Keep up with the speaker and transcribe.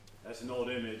That's an old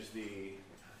image. The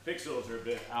pixels are a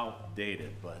bit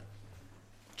outdated, but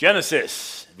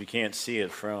Genesis, if you can't see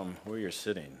it from where you're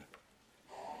sitting.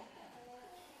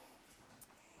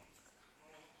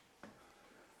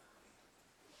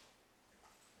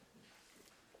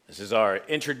 This is our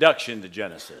introduction to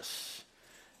Genesis.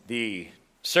 The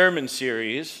sermon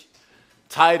series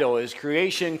title is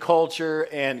Creation, Culture,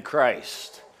 and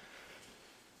Christ.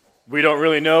 We don't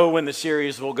really know when the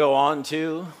series will go on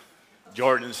to.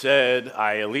 Jordan said,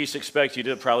 I at least expect you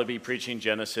to probably be preaching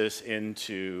Genesis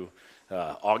into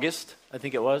August, I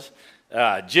think it was.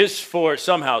 Just for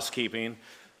some housekeeping,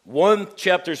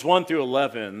 chapters 1 through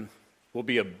 11 will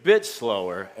be a bit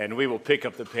slower, and we will pick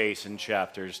up the pace in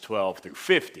chapters 12 through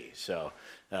 50. So,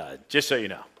 just so you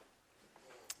know.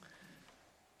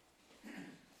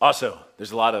 Also,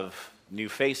 there's a lot of new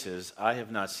faces I have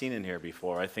not seen in here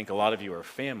before. I think a lot of you are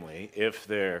family.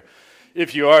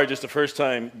 If you are just a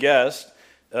first-time guest,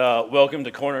 welcome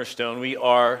to Cornerstone. We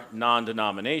are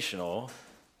non-denominational,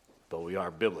 but we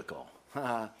are biblical.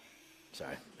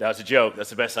 Sorry, that was a joke. That's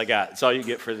the best I got. That's all you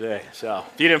get for today. So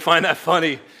if you didn't find that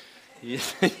funny, you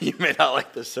may not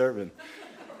like the sermon.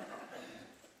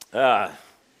 All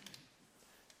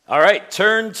right,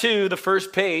 turn to the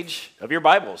first page of your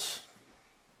Bibles,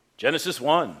 Genesis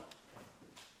 1.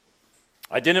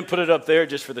 I didn't put it up there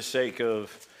just for the sake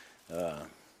of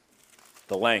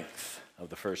the length of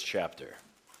the first chapter.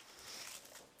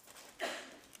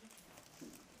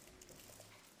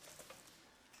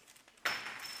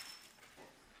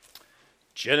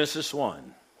 Genesis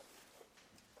 1.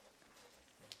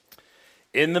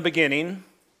 In the beginning,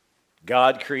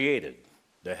 God created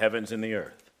the heavens and the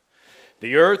earth.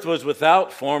 The earth was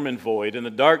without form and void, and the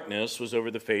darkness was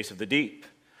over the face of the deep.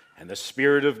 And the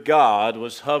Spirit of God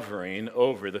was hovering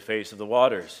over the face of the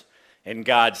waters. And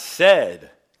God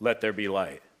said, let there be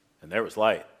light. And there was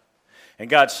light.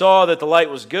 And God saw that the light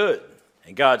was good.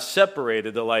 And God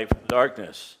separated the light from the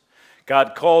darkness.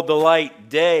 God called the light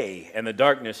day, and the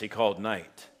darkness he called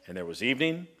night. And there was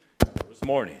evening, and there was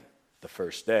morning, the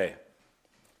first day.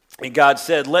 And God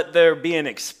said, let there be an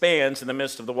expanse in the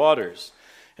midst of the waters,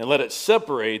 and let it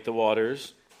separate the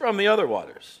waters from the other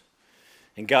waters.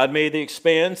 And God made the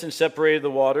expanse and separated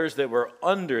the waters that were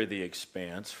under the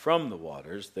expanse from the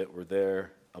waters that were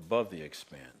there above the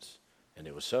expanse. And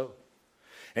it was so.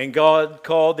 And God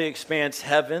called the expanse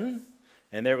heaven,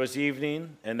 and there was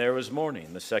evening, and there was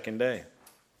morning, the second day.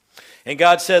 And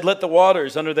God said, let the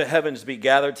waters under the heavens be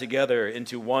gathered together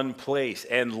into one place,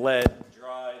 and let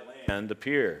dry land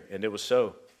appear. And it was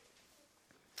so.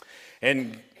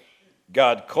 And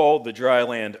God called the dry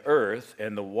land earth,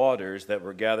 and the waters that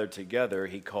were gathered together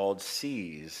he called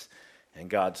seas. And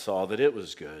God saw that it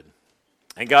was good.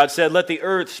 And God said, let the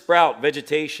earth sprout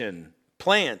vegetation,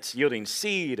 plants yielding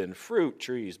seed, and fruit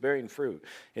trees bearing fruit,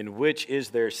 in which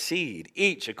is their seed,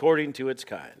 each according to its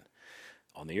kind,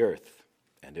 on the earth.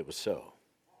 And it was so.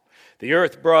 The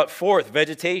earth brought forth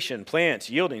vegetation, plants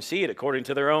yielding seed according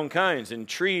to their own kinds, and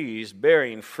trees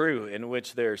bearing fruit, in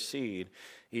which their seed,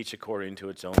 each according to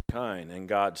its own kind. And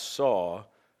God saw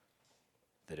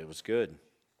that it was good.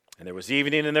 And there was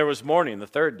evening and there was morning, the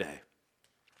third day.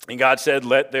 And God said,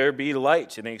 let there be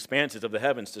lights in the expanses of the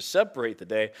heavens to separate the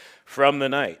day from the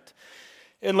night.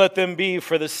 And let them be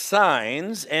for the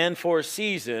signs and for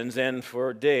seasons and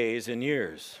for days and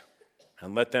years.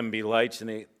 And let there be lights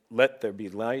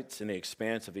in the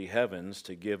expanse of the heavens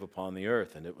to give upon the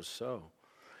earth. And it was so.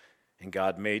 And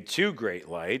God made two great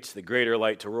lights, the greater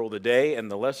light to rule the day and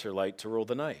the lesser light to rule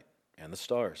the night, and the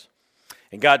stars.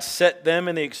 And God set them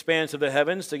in the expanse of the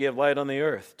heavens to give light on the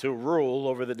earth, to rule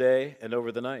over the day and over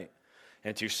the night,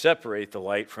 and to separate the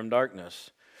light from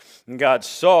darkness. And God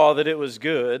saw that it was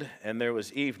good, and there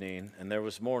was evening, and there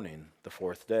was morning, the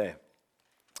fourth day.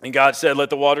 And God said, let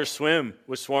the waters swim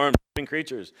with swarms of living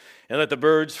creatures, and let the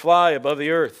birds fly above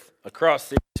the earth across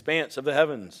the expanse of the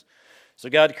heavens. So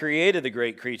God created the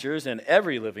great creatures and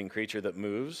every living creature that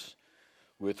moves,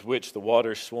 with which the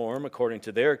waters swarm according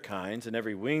to their kinds, and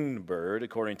every winged bird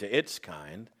according to its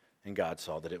kind. And God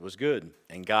saw that it was good.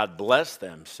 And God blessed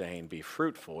them, saying, be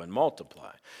fruitful and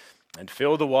multiply, and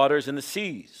fill the waters and the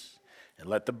seas, and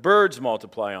let the birds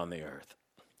multiply on the earth.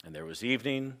 And there was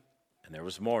evening, and there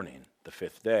was morning, the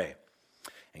fifth day.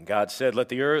 And God said, let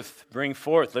the earth bring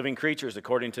forth living creatures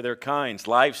according to their kinds,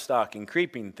 livestock and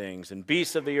creeping things, and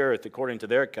beasts of the earth according to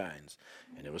their kinds.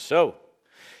 And it was so.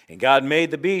 And God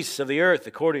made the beasts of the earth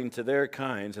according to their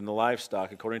kinds, and the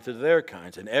livestock according to their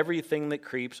kinds, and everything that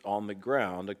creeps on the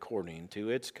ground according to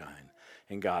its kind.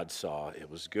 And God saw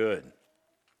it was good.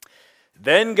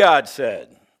 Then God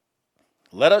said,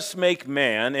 Let us make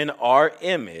man in our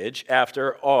image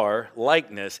after our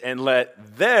likeness, and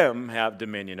let them have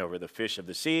dominion over the fish of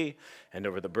the sea, and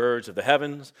over the birds of the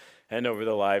heavens, and over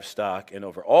the livestock, and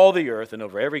over all the earth, and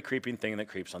over every creeping thing that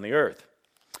creeps on the earth.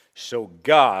 So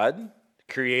God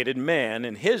created man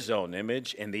in his own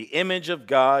image. In the image of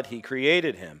God he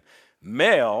created him.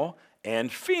 Male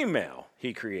and female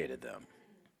he created them.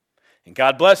 And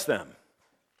God blessed them.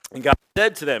 And God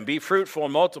said to them, be fruitful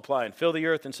and multiply, and fill the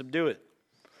earth and subdue it.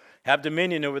 Have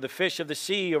dominion over the fish of the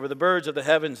sea, over the birds of the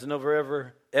heavens, and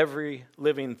over every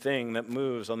living thing that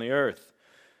moves on the earth.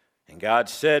 And God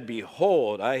said,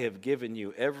 behold, I have given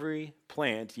you every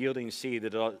plant yielding seed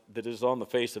that is on the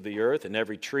face of the earth, and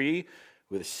every tree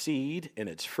with seed in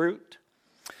its fruit.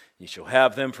 You shall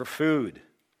have them for food.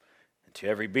 And to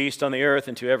every beast on the earth,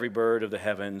 and to every bird of the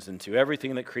heavens, and to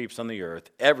everything that creeps on the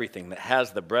earth, everything that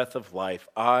has the breath of life,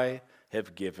 I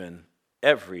have given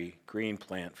every green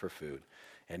plant for food.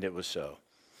 And it was so.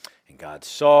 And God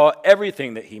saw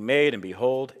everything that he made, and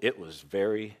behold, it was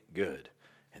very good.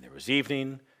 And there was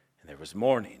evening, and there was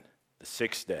morning, the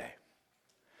sixth day.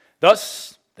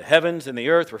 Thus the heavens and the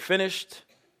earth were finished,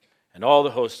 and all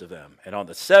the host of them. And on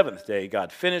the seventh day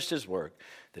God finished his work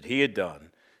that he had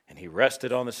done, and he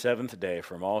rested on the seventh day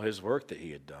from all his work that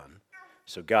he had done.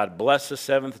 So God blessed the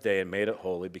seventh day and made it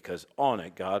holy, because on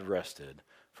it God rested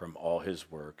from all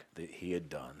his work that he had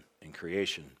done in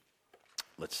creation.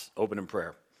 Let's open in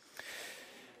prayer.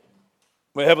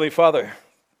 My Heavenly Father,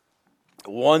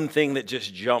 one thing that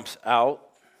just jumps out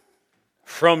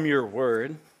from your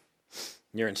word,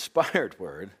 your inspired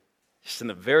word, just in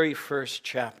the very first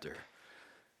chapter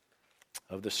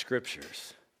of the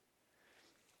Scriptures,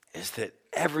 is that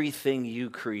everything you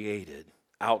created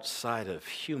outside of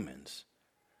humans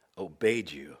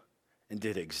obeyed you and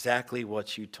did exactly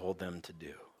what you told them to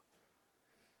do.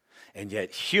 And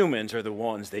yet humans are the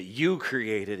ones that you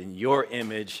created in your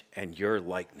image and your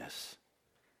likeness.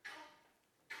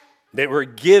 They were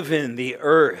given the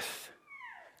earth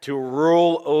to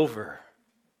rule over.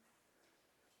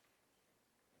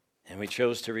 And we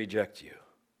chose to reject you.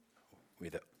 We're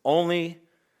the only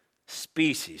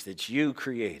species that you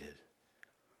created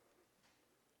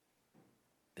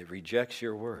that rejects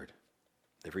your word.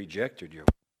 That rejected your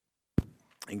word.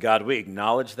 And God, we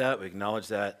acknowledge that. We acknowledge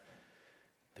that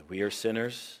we are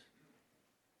sinners.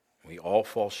 We all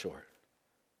fall short.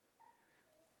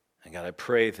 And God, I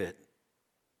pray that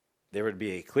there would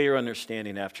be a clear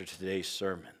understanding after today's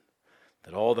sermon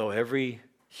that although every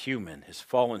human has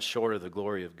fallen short of the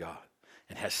glory of God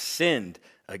and has sinned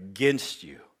against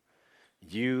you,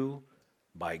 you,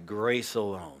 by grace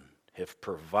alone, have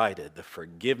provided the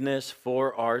forgiveness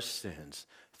for our sins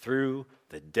through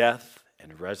the death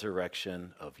and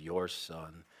resurrection of your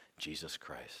Son, Jesus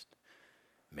Christ.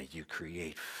 May you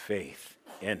create faith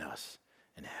in us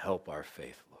and help our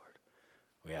faith, Lord.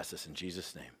 We ask this in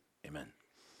Jesus' name. Amen.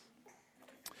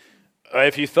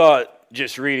 If you thought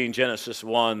just reading Genesis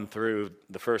 1 through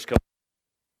the first couple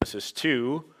of Genesis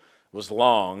 2 was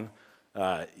long,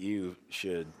 you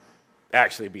should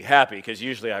actually be happy, because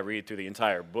usually I read through the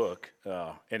entire book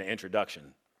in an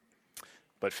introduction.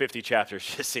 But 50 chapters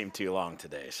just seemed too long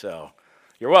today, so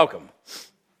you're welcome.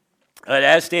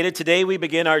 As stated, today we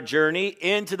begin our journey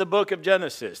into the book of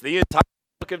Genesis, the entire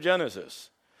book of Genesis.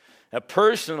 Now,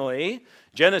 personally,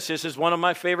 Genesis is one of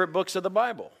my favorite books of the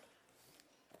Bible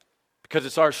because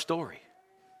it's our story.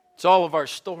 It's all of our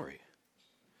story.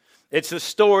 It's the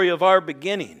story of our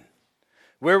beginning,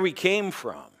 where we came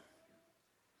from.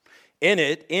 In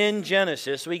it, in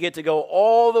Genesis, we get to go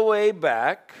all the way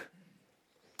back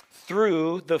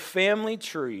through the family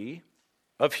tree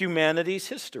of humanity's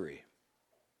history.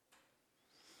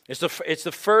 It's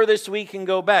the furthest we can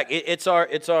go back. It's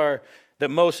the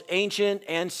most ancient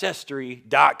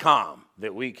ancestry.com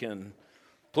that we can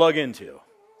plug into.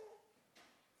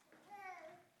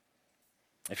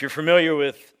 If you're familiar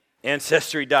with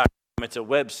ancestry.com, it's a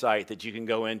website that you can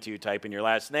go into, type in your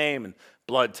last name and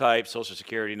blood type, social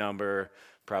security number,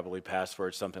 probably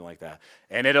password, something like that.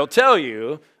 And it'll tell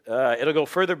you, it'll go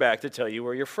further back to tell you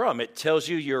where you're from. It tells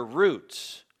you your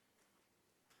roots.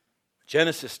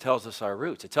 Genesis tells us our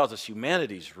roots. It tells us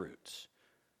humanity's roots.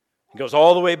 It goes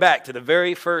all the way back to the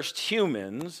very first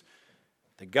humans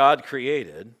that God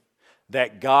created,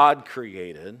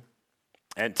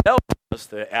 and tells us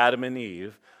that Adam and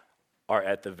Eve are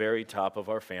at the very top of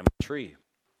our family tree.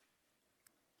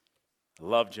 I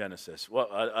love Genesis. Well,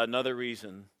 another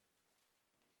reason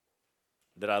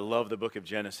that I love the book of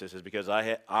Genesis is because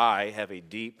I have a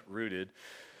deep-rooted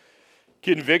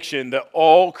conviction that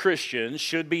all Christians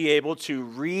should be able to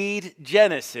read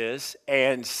Genesis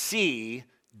and see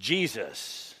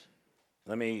Jesus.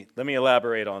 Let me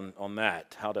elaborate on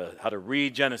that, how to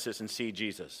read Genesis and see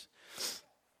Jesus.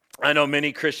 I know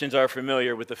many Christians are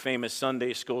familiar with the famous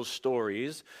Sunday school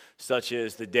stories, such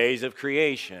as the days of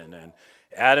creation, and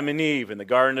Adam and Eve in the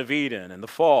Garden of Eden, and the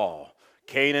fall,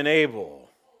 Cain and Abel,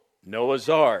 Noah's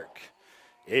Ark,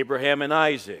 Abraham and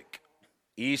Isaac,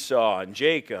 Esau and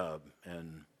Jacob,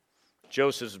 and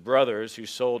Joseph's brothers who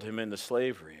sold him into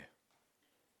slavery.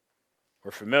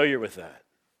 We're familiar with that.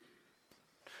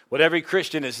 What every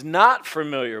Christian is not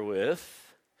familiar with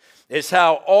is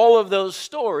how all of those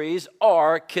stories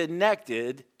are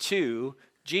connected to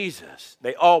Jesus.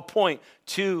 They all point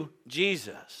to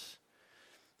Jesus.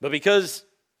 But because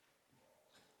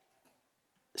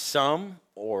some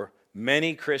or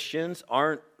many Christians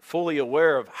aren't fully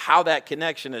aware of how that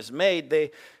connection is made,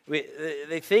 they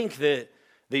think that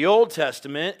the Old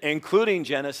Testament, including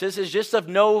Genesis, is just of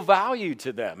no value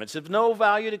to them. It's of no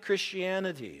value to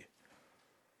Christianity.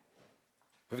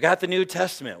 We've got the New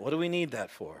Testament. What do we need that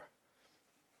for?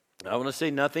 I want to say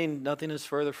nothing is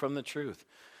further from the truth.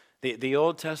 The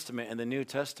Old Testament and the New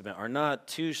Testament are not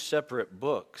two separate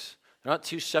books. They're not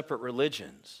two separate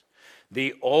religions.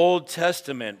 The Old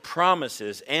Testament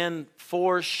promises and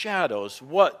foreshadows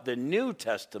what the New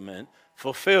Testament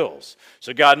fulfills.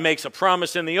 So God makes a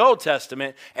promise in the Old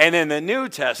Testament, and in the New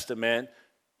Testament,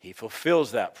 He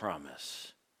fulfills that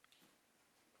promise.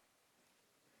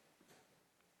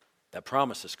 That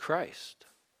promise is Christ.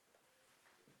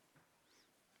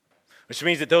 Which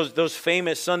means that those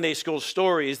famous Sunday school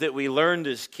stories that we learned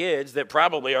as kids, that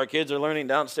probably our kids are learning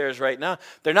downstairs right now,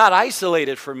 they're not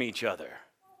isolated from each other.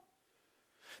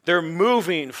 They're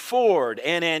moving forward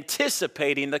and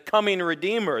anticipating the coming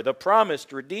Redeemer, the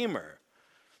promised Redeemer.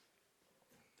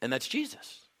 And that's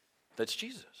Jesus. That's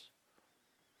Jesus.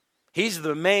 He's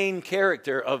the main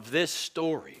character of this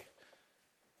story.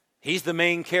 He's the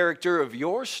main character of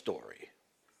your story.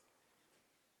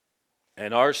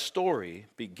 And our story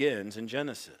begins in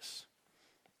Genesis.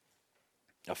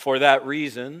 Now, for that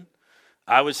reason,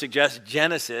 I would suggest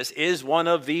Genesis is one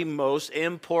of the most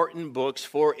important books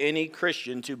for any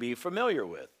Christian to be familiar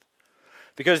with.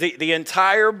 Because the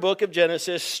entire book of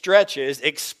Genesis stretches,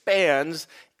 expands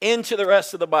into the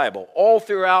rest of the Bible, all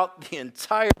throughout the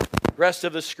entire rest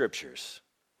of the Scriptures.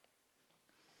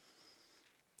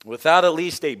 Without at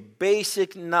least a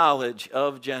basic knowledge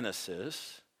of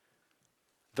Genesis,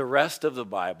 the rest of the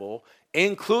Bible,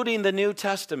 including the New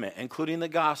Testament, including the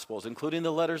Gospels, including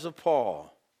the letters of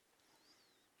Paul,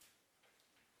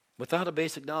 without a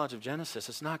basic knowledge of Genesis,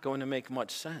 it's not going to make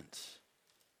much sense.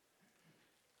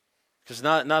 Because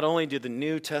not only do the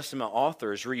New Testament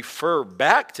authors refer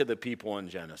back to the people in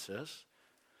Genesis,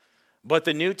 but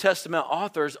the New Testament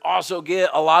authors also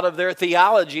get a lot of their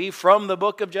theology from the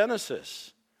book of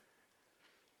Genesis.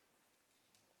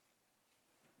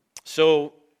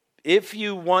 So, if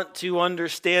you want to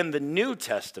understand the New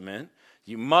Testament,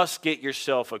 you must get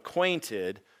yourself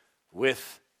acquainted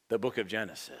with the book of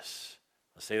Genesis.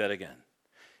 I'll say that again.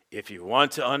 If you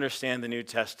want to understand the New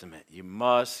Testament, you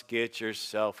must get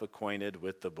yourself acquainted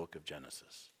with the book of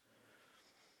Genesis.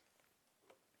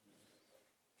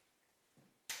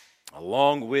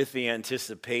 Along with the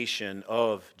anticipation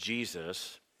of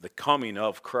Jesus, the coming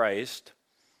of Christ,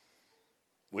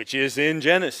 which is in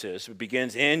Genesis, it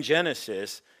begins in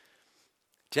Genesis.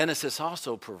 Genesis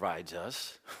also provides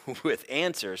us with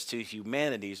answers to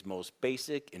humanity's most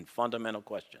basic and fundamental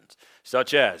questions,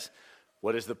 such as,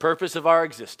 what is the purpose of our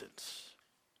existence?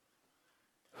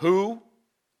 Who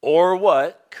or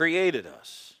what created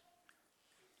us?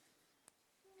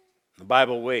 The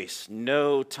Bible wastes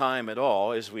no time at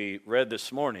all, as we read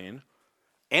this morning,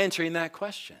 answering that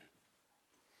question.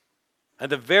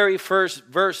 And the very first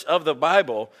verse of the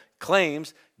Bible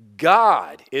claims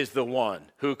God is the one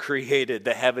who created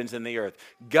the heavens and the earth.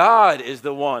 God is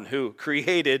the one who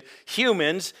created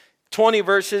humans 20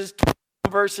 verses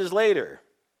later.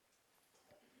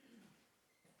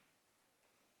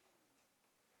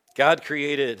 God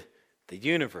created the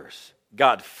universe.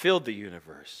 God filled the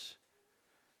universe.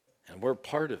 And we're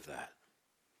part of that.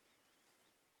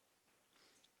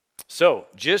 So,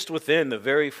 just within the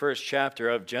very first chapter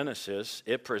of Genesis,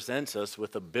 it presents us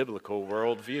with a biblical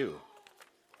worldview,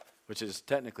 which is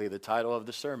technically the title of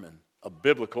the sermon, a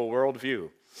biblical worldview.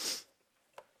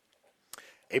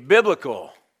 A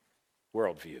biblical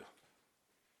worldview.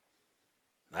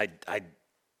 I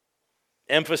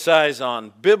emphasize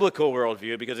on biblical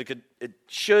worldview because it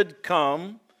should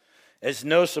come as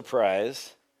no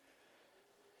surprise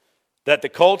that the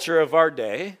culture of our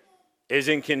day is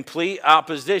in complete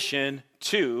opposition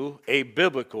to a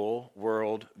biblical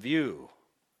worldview.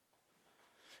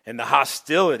 And the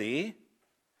hostility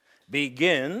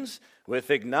begins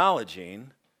with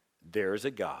acknowledging there is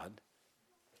a God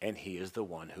and he is the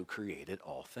one who created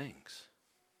all things.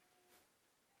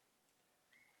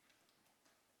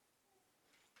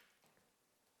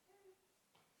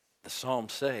 The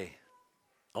Psalms say,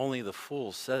 only the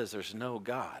fool says there's no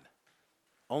God.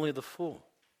 Only the fool.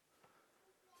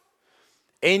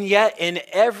 And yet in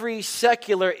every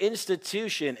secular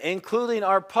institution, including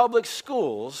our public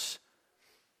schools,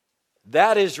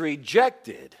 that is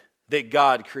rejected, that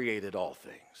God created all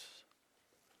things.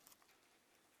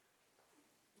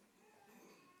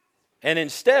 And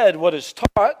instead, what is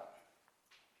taught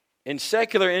in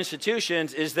secular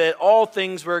institutions is that all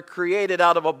things were created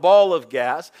out of a ball of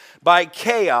gas, by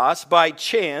chaos, by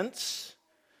chance.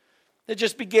 It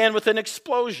just began with an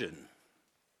explosion.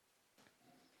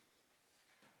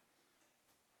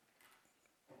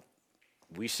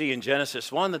 We see in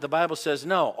Genesis 1 that the Bible says,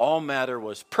 no, all matter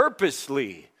was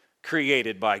purposely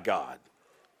created by God.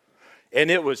 And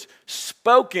it was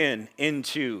spoken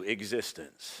into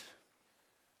existence.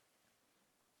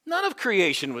 None of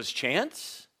creation was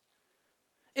chance.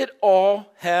 It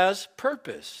all has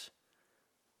purpose.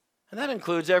 And that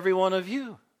includes every one of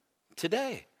you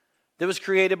today that was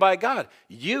created by God.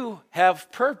 You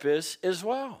have purpose as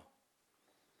well.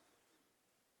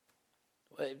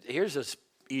 Here's an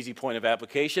easy point of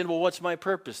application. Well, what's my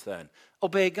purpose then?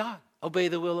 Obey God. Obey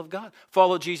the will of God.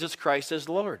 Follow Jesus Christ as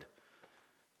Lord.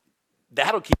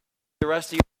 That'll keep the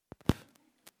rest of your life.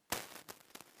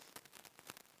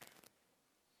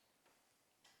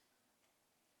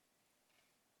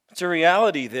 It's a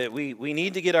reality that we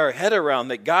need to get our head around,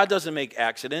 that God doesn't make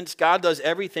accidents. God does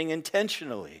everything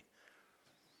intentionally.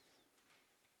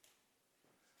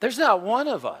 There's not one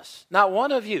of us, not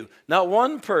one of you, not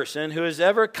one person who has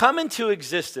ever come into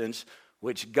existence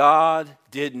which God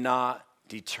did not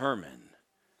determine.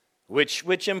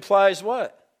 Which implies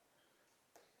what?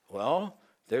 Well,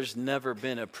 there's never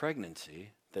been a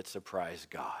pregnancy that surprised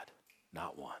God.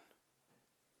 Not one.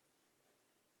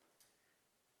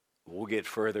 We'll get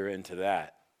further into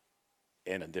that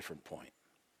in a different point.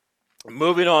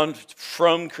 Moving on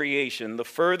from creation,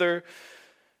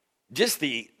 just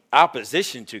the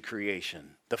opposition to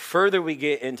creation, the further we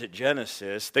get into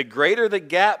Genesis, the greater the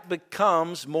gap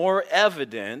becomes more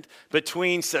evident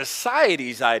between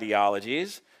society's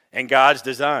ideologies and God's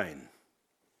design.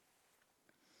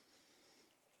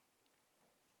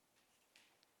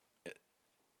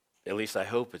 At least I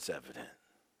hope it's evident.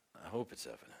 I hope it's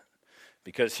evident.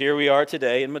 Because here we are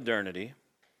today in modernity,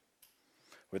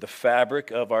 where the fabric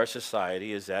of our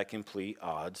society is at complete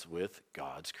odds with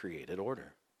God's created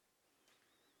order.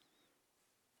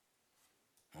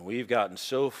 We've gotten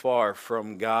so far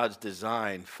from God's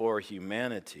design for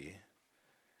humanity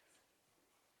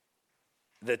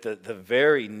that the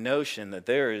very notion that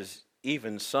there is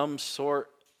even some sort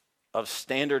of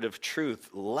standard of truth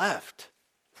left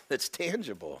that's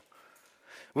tangible,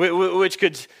 which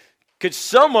could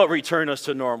somewhat return us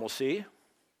to normalcy,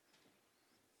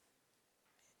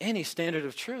 any standard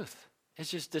of truth has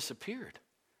just disappeared.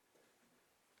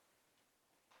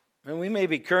 And we may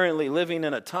be currently living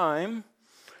in a time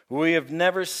where we have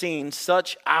never seen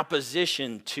such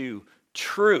opposition to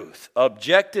truth,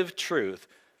 objective truth,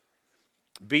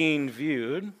 being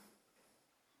viewed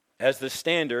as the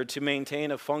standard to maintain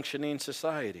a functioning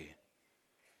society.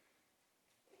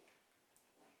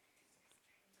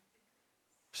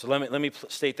 So let me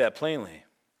state that plainly.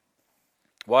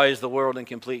 Why is the world in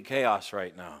complete chaos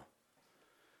right now?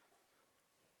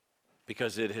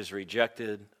 Because it has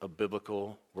rejected a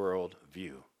biblical world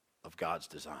view of God's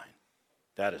design.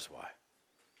 That is why.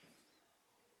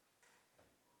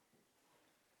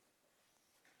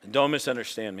 And don't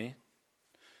misunderstand me.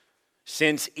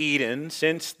 Since Eden,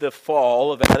 since the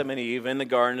fall of Adam and Eve in the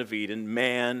Garden of Eden,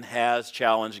 man has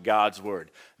challenged God's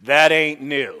word. That ain't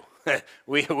new.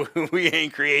 We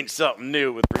ain't creating something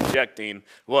new with rejecting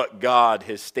what God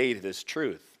has stated as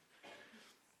truth.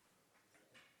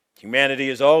 Humanity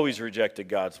has always rejected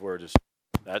God's word.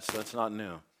 That's not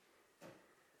new.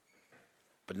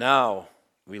 But now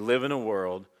we live in a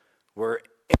world where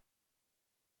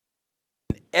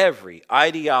every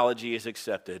ideology is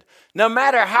accepted, no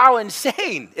matter how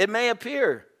insane it may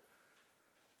appear.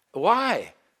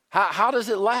 Why? How does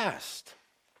it last?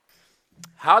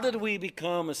 How did we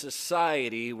become a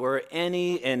society where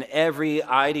any and every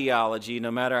ideology,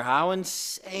 no matter how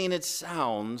insane it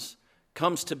sounds,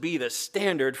 comes to be the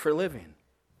standard for living?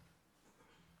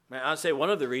 I'd say one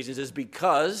of the reasons is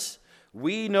because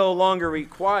we no longer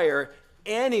require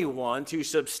anyone to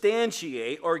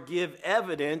substantiate or give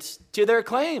evidence to their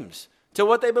claims, to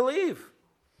what they believe.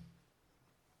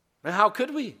 And how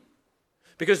could we?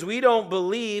 because we don't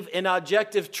believe in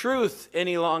objective truth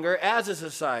any longer as a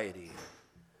society.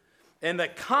 And the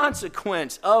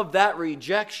consequence of that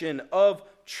rejection of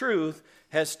truth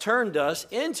has turned us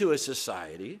into a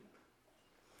society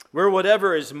where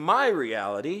whatever is my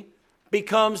reality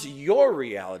becomes your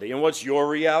reality, and what's your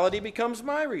reality becomes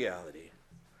my reality.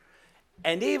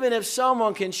 And even if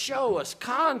someone can show us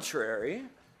contrary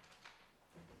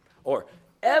or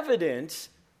evidence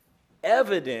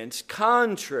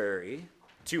contrary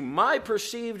to my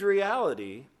perceived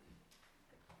reality,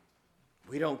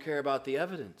 we don't care about the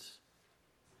evidence.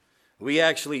 We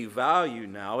actually value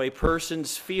now a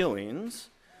person's feelings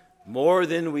more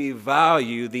than we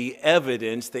value the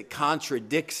evidence that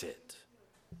contradicts it.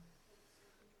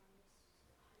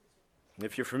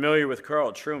 If you're familiar with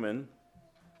Carl Trueman,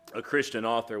 a Christian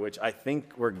author, which I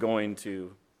think we're going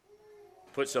to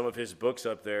put some of his books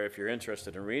up there if you're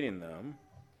interested in reading them,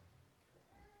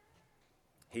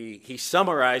 he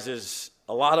summarizes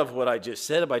a lot of what I just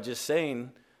said by just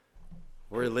saying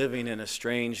we're living in a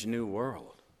strange new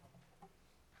world.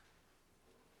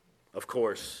 Of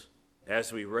course,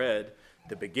 as we read,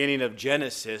 the beginning of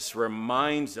Genesis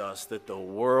reminds us that the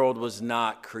world was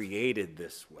not created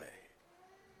this way.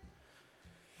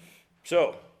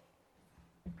 So,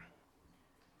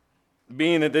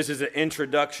 being that this is an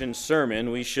introduction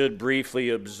sermon, we should briefly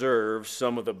observe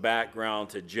some of the background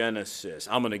to Genesis.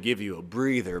 I'm going to give you a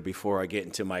breather before I get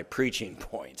into my preaching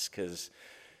points, because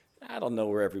I don't know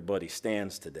where everybody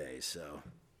stands today. So,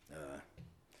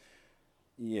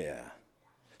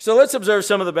 So let's observe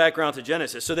some of the background to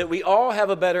Genesis so that we all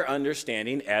have a better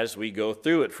understanding as we go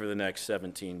through it for the next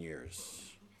 17 years.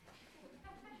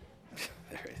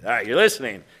 All right, you're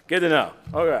listening. Good to know.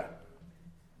 Okay.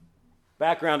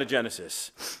 Background to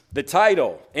Genesis. The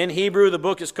title, in Hebrew, the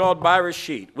book is called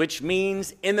Bereshit, which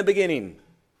means in the beginning.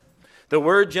 The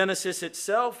word Genesis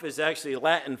itself is actually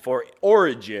Latin for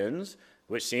origins,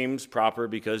 which seems proper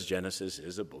because Genesis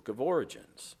is a book of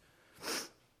origins.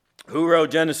 Who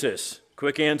wrote Genesis?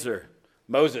 Quick answer,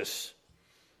 Moses.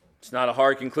 It's not a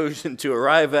hard conclusion to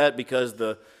arrive at because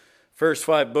the first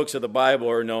 5 books of the Bible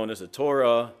are known as the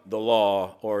Torah, the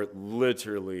Law, or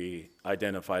literally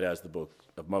identified as the book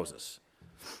of Moses.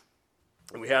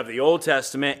 We have the Old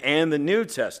Testament and the New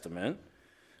Testament,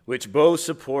 which both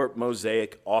support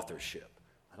Mosaic authorship.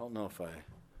 I don't know if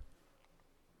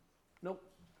Nope.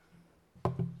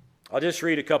 I'll just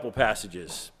read a couple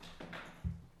passages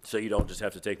so you don't just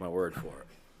have to take my word for it.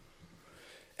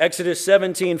 Exodus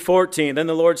 17:14, then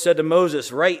the Lord said to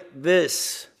Moses, write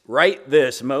this,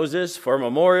 Moses, for a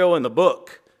memorial in the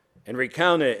book, and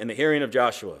recount it in the hearing of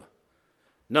Joshua.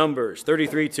 Numbers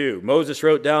 33:2, Moses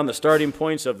wrote down the starting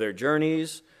points of their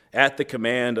journeys at the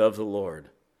command of the Lord.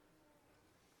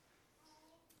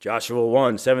 Joshua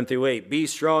 1:7-8, be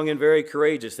strong and very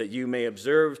courageous, that you may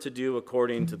observe to do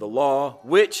according to the law,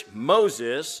 which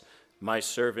Moses, my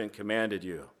servant, commanded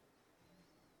you.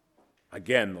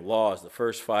 Again, the law is the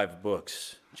first 5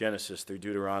 books, Genesis through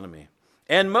Deuteronomy.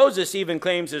 And Moses even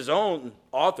claims his own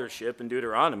authorship in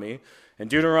Deuteronomy. In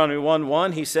Deuteronomy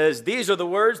 1:1, he says, these are the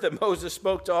words that Moses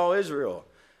spoke to all Israel.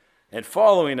 And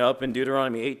following up in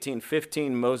Deuteronomy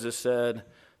 18:15, Moses said,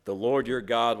 the Lord your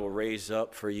God will raise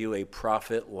up for you a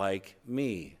prophet like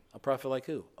me. A prophet like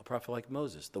who? A prophet like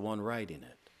Moses, the one writing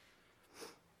it.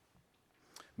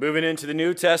 Moving into the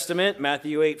New Testament,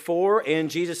 Matthew 8:4,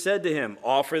 and Jesus said to him,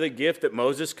 offer the gift that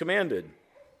Moses commanded.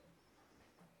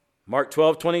 Mark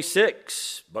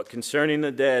 12:26, but concerning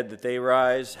the dead that they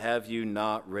rise, have you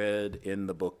not read in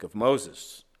the book of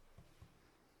Moses?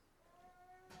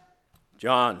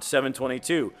 John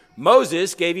 7:22,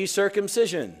 Moses gave you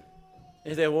circumcision.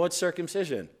 You say, well, what's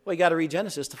circumcision? Well, you got to read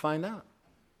Genesis to find out.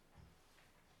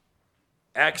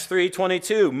 Acts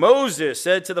 3:22, Moses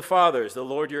said to the fathers, the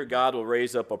Lord your God will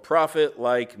raise up a prophet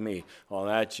like me. Well,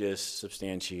 that just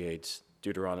substantiates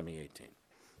Deuteronomy 18.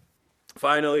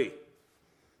 Finally,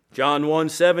 John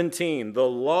 1:17, the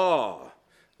law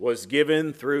was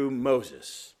given through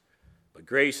Moses, but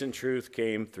grace and truth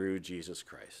came through Jesus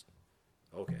Christ.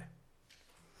 Okay.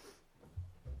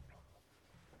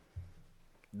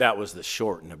 That was the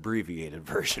short and abbreviated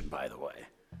version, by the way.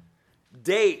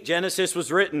 Date, Genesis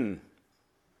was written.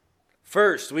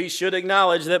 First, we should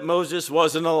acknowledge that Moses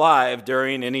wasn't alive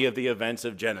during any of the events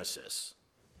of Genesis.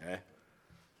 Okay?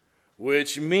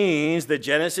 Which means the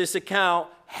Genesis account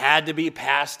had to be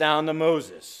passed down to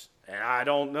Moses. And I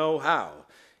don't know how.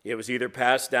 It was either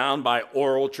passed down by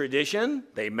oral tradition,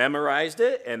 they memorized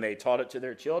it, and they taught it to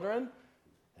their children.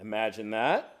 Imagine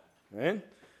that. Right?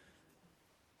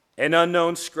 An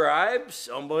unknown scribe,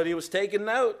 somebody was taking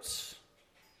notes.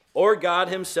 Or God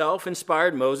himself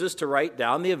inspired Moses to write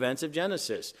down the events of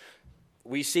Genesis.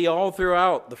 we see all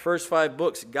throughout the first 5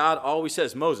 books, God always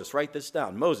says, Moses, write this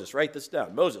down. Moses, write this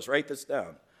down. Moses, write this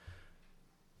down.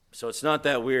 So it's not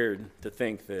that weird to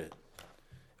think that,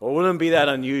 or it wouldn't be that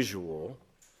unusual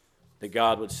that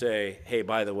God would say, hey,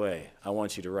 by the way, I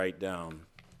want you to write down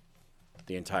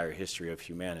the entire history of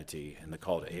humanity and the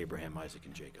call to Abraham, Isaac,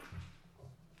 and Jacob.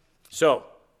 So,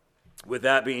 with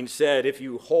that being said, if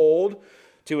you hold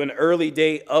to an early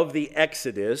date of the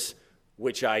Exodus,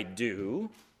 which I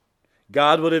do,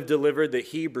 God would have delivered the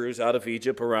Hebrews out of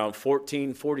Egypt around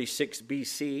 1446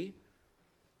 BC.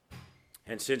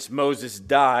 And since Moses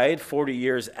died 40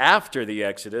 years after the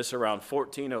Exodus, around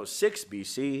 1406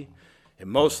 BC, it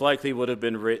most likely would have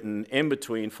been written in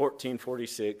between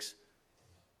 1446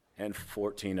 and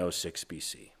 1406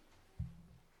 BC.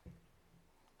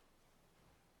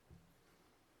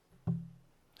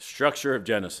 Structure of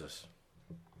Genesis.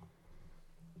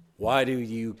 Why do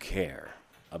you care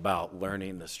about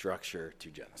learning the structure to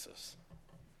Genesis?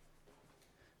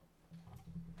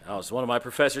 Now, as one of my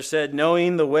professors said,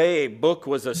 knowing the way a book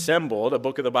was assembled, a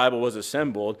book of the Bible was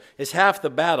assembled, is half the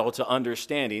battle to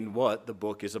understanding what the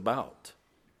book is about.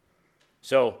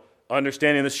 So,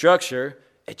 understanding the structure,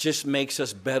 it just makes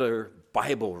us better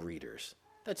Bible readers.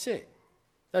 That's it.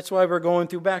 That's why we're going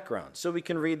through background, so we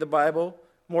can read the Bible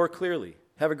more clearly,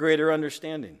 have a greater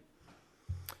understanding.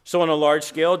 So on a large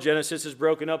scale, Genesis is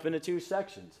broken up into 2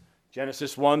 sections.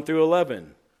 Genesis 1 through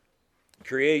 11,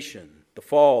 creation, the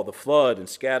fall, the flood, and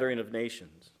scattering of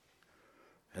nations.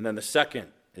 And then the second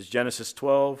is Genesis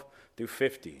 12 through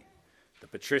 50, the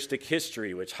patristic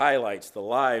history, which highlights the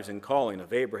lives and calling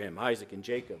of Abraham, Isaac, and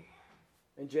Jacob,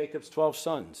 and Jacob's 12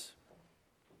 sons.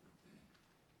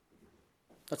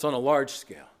 That's on a large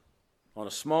scale. On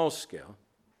a small scale,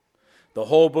 the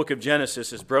whole book of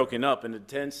Genesis is broken up into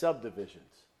 10 subdivisions,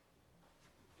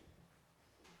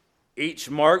 each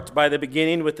marked by the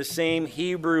beginning with the same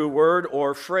Hebrew word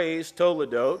or phrase,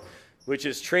 toledot, which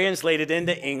is translated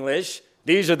into English.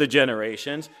 These are the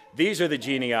generations, these are the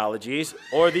genealogies,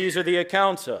 or these are the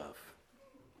accounts of.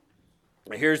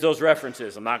 Here's those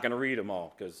references. I'm not going to read them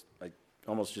all because I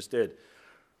almost just did.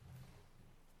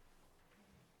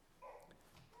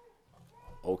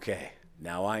 Okay,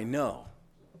 now I know,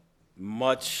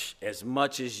 much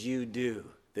as you do,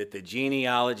 that the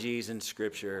genealogies in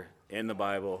Scripture, in the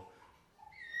Bible,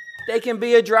 they can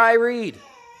be a dry read,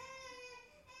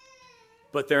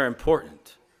 but they're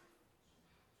important,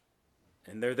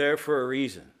 and they're there for a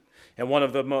reason. And one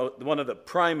of the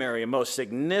primary and most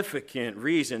significant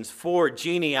reasons for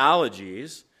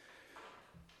genealogies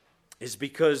is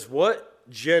because what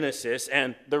Genesis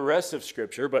and the rest of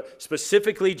Scripture, but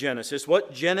specifically Genesis,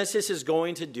 what Genesis is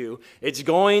going to do, it's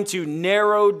going to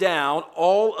narrow down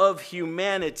all of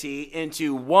humanity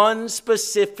into one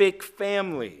specific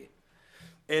family.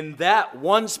 And that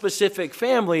one specific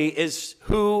family is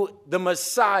who the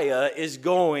Messiah is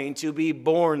going to be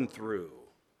born through.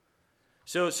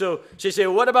 So she say,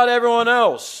 what about everyone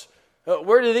else?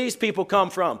 Where do these people come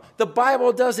from? The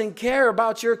Bible doesn't care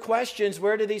about your questions.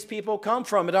 Where do these people come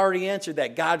from? It already answered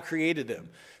that. God created them.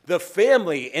 The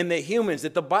family and the humans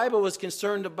that the Bible was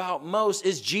concerned about most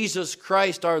is Jesus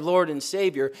Christ, our Lord and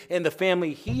Savior, and the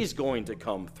family He's going to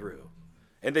come through.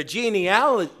 And the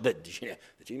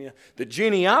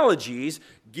genealogies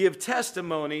give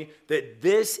testimony that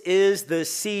this is the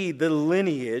seed, the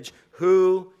lineage,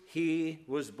 who He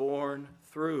was born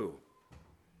through.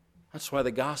 That's why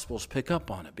the Gospels pick up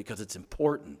on it, because it's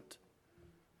important.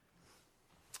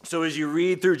 So as you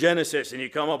read through Genesis and you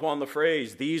come up on the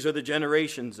phrase, these are the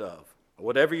generations of,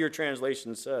 whatever your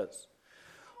translation says,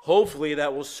 hopefully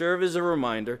that will serve as a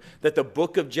reminder that the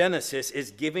book of Genesis is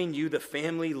giving you the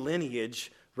family lineage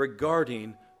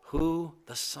regarding who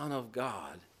the Son of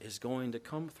God is going to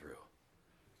come through.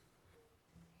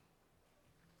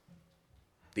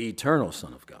 The eternal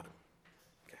Son of God.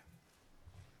 Okay.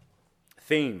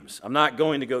 Themes. I'm not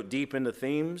going to go deep into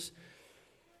themes.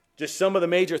 Just some of the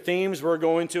major themes we're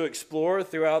going to explore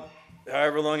throughout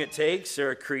however long it takes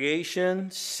are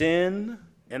creation, sin,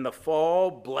 and the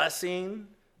fall, blessing,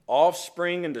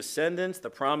 offspring and descendants, the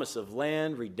promise of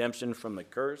land, redemption from the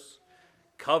curse,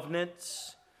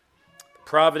 covenants, the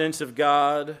providence of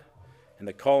God, and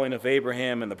the calling of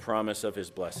Abraham and the promise of his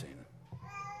blessing.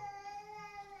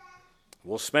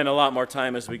 We'll spend a lot more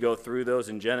time as we go through those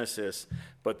in Genesis,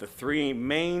 but the three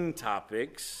main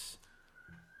topics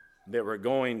that we're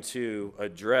going to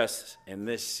address in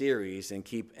this series and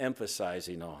keep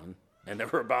emphasizing on, and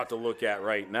that we're about to look at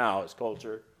right now, is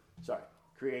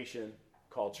creation,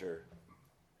 culture,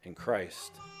 and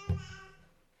Christ.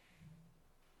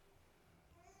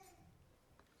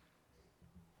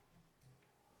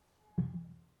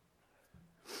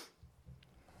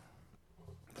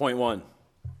 point one.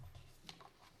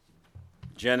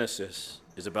 Genesis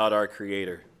is about our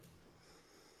Creator.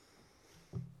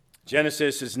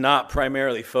 Genesis is not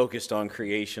primarily focused on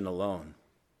creation alone.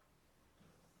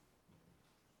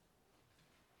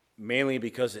 Mainly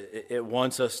because it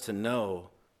wants us to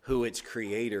know who its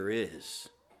Creator is.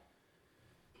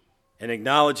 And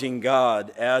acknowledging God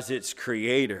as its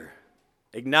Creator,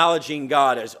 acknowledging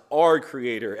God as our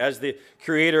Creator, as the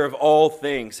Creator of all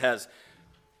things, has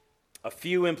a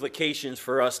few implications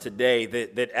for us today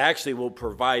that actually will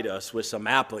provide us with some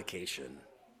application.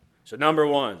 So number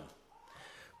one,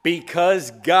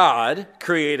 because God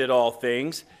created all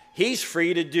things, He's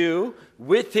free to do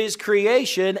with His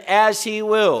creation as He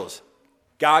wills.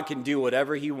 God can do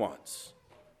whatever He wants.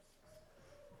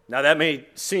 Now that may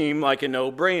seem like a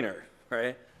no-brainer,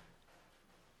 right?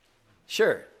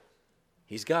 Sure,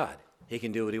 He's God. He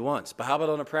can do what He wants. But how about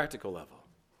on a practical level?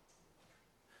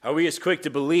 Are we as quick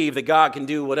to believe that God can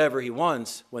do whatever He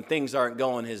wants when things aren't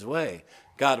going His way?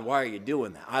 God, why are you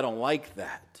doing that? I don't like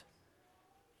that.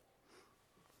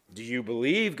 Do you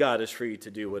believe God is free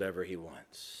to do whatever He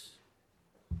wants?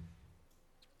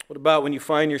 What about when you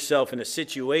find yourself in a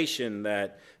situation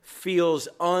that feels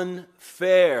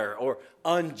unfair or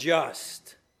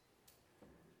unjust?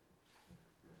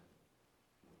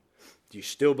 Do you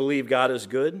still believe God is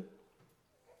good?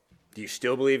 Do you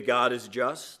still believe God is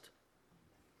just?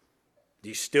 Do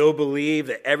you still believe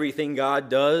that everything God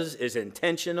does is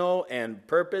intentional and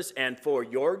purpose and for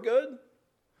your good?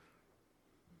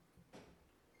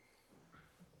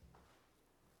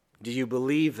 Do you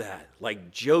believe that, like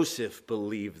Joseph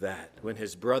believed that when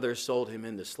his brothers sold him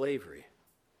into slavery?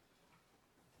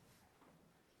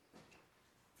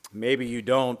 Maybe you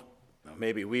don't.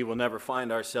 Maybe we will never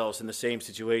find ourselves in the same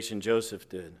situation Joseph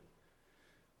did.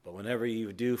 But whenever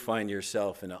you do find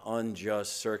yourself in an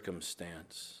unjust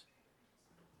circumstance,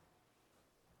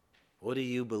 what do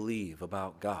you believe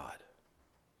about God?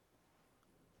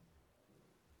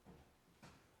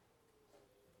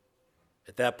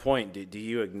 At that point, do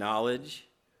you acknowledge,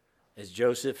 as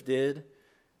Joseph did,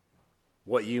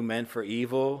 what you meant for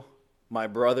evil, my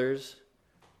brothers,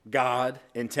 God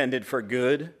intended for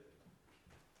good?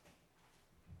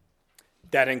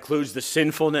 That includes the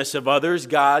sinfulness of others.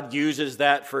 God uses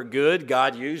that for good.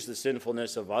 God used the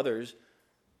sinfulness of others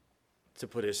to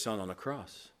put His Son on a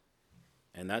cross.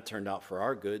 And that turned out for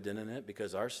our good, didn't it?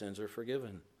 Because our sins are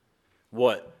forgiven.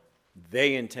 What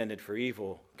they intended for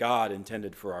evil, God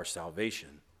intended for our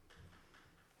salvation.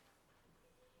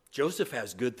 Joseph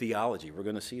has good theology. We're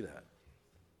going to see that.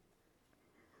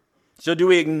 So do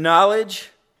we acknowledge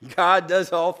God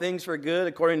does all things for good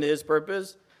according to His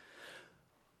purpose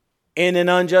in an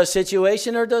unjust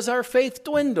situation, or does our faith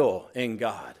dwindle in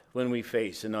God when we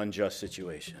face an unjust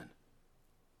situation?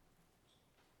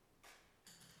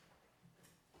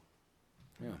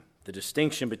 Yeah. The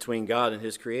distinction between God and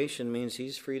His creation means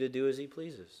He's free to do as He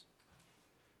pleases.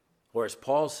 Or as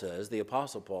Paul says, the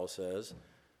Apostle Paul says,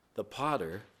 the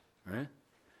potter, right?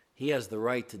 He has the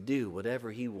right to do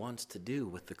whatever he wants to do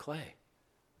with the clay.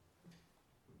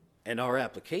 And our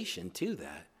application to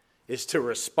that is to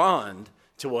respond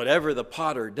to whatever the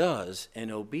potter does in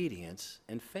obedience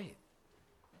and faith.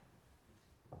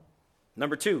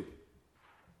 Number two,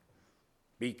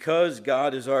 because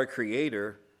God is our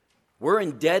Creator, we're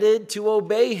indebted to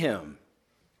obey Him.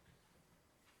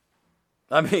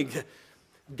 I mean,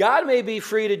 God may be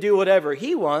free to do whatever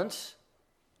He wants,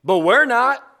 but we're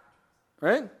not,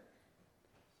 right?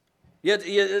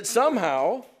 Yet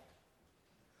somehow,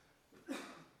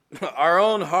 our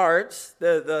own hearts,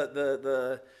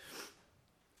 the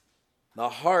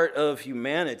heart of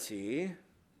humanity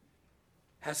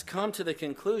has come to the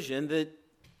conclusion that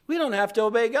we don't have to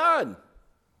obey God.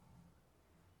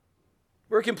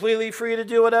 We're completely free to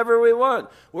do whatever we want.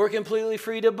 We're completely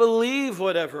free to believe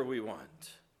whatever we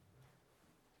want.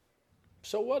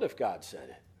 So what if God said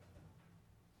it?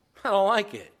 I don't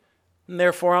like it, and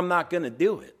therefore I'm not going to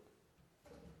do it.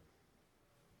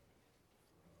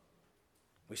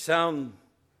 We sound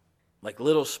like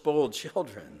little spoiled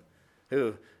children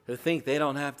who think they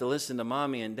don't have to listen to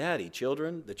mommy and daddy.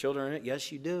 Children, the children,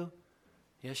 yes, you do.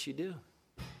 Yes, you do.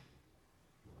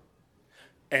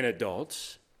 And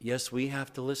adults, yes, we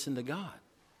have to listen to God.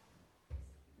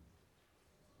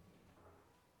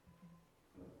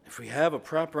 If we have a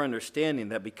proper understanding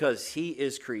that because He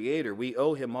is Creator, we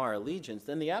owe Him our allegiance,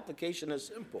 then the application is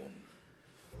simple.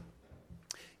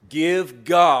 Give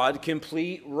God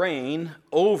complete reign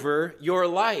over your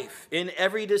life in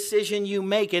every decision you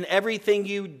make, in everything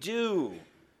you do.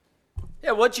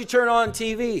 Yeah, what you turn on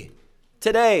TV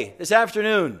today, this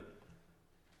afternoon,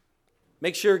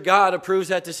 make sure God approves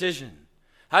that decision.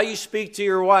 how you speak to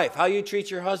your wife, how you treat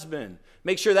your husband.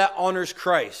 Make sure that honors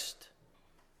Christ.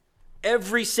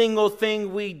 Every single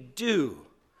thing we do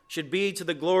should be to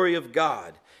the glory of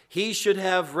God. He should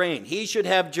have reign. He should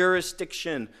have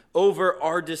jurisdiction over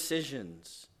our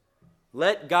decisions.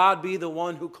 Let God be the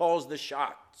one who calls the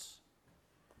shots.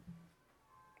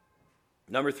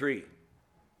 Number 3,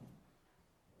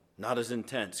 not as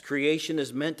intense. Creation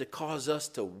is meant to cause us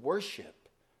to worship,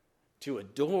 to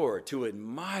adore, to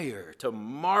admire, to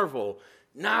marvel,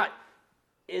 not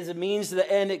as a means to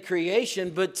the end at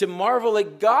creation, but to marvel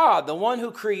at God, the one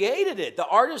who created it, the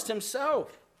artist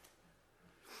himself.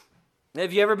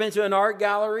 Have you ever been to an art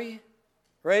gallery?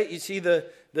 Right? You see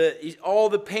all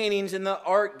the paintings in the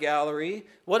art gallery.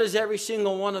 What does every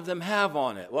single one of them have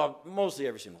on it? Well, mostly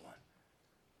every single one.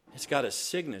 It's got a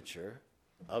signature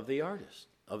of the artist,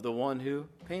 of the one who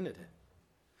painted it.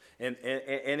 And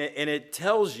it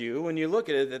tells you, when you look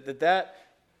at it, that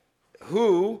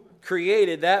who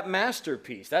created that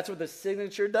masterpiece. That's what the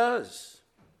signature does.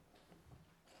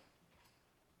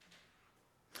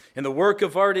 And the work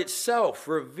of art itself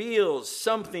reveals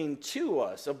something to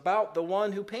us about the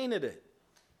one who painted it.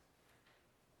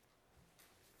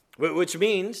 Which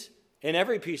means, in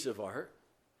every piece of art,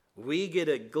 we get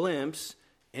a glimpse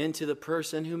into the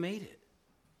person who made it.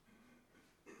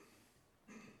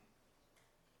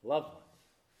 Loved ones.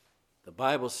 The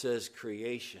Bible says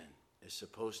creation is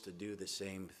supposed to do the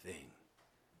same thing.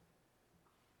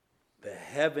 The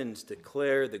heavens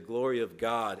declare the glory of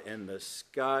God, and the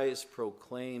skies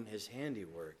proclaim his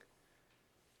handiwork,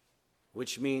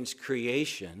 which means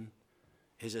creation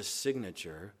is a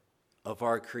signature of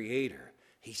our Creator.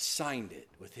 He signed it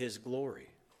with his glory.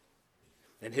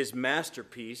 And his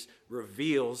masterpiece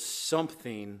reveals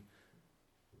something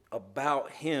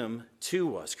about him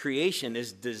to us. Creation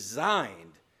is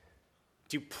designed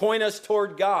to point us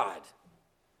toward God.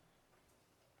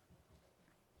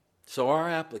 So our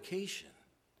application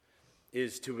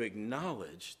is to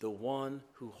acknowledge the one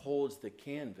who holds the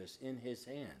canvas in his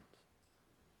hand.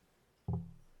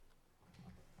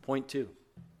 Point 2.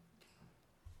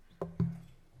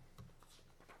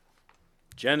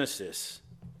 Genesis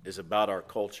is about our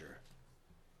culture.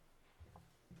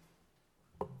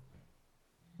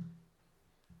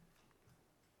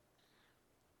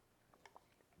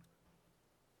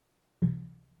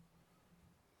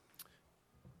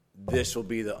 This will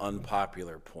be the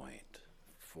unpopular point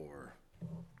for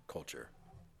culture.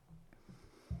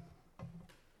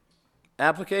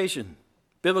 Application,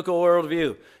 biblical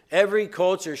worldview. Every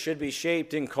culture should be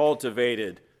shaped and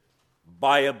cultivated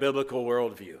by a biblical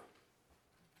worldview.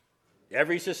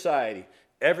 Every society,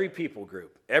 every people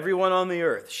group, everyone on the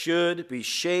earth should be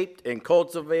shaped and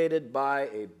cultivated by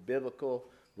a biblical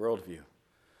worldview.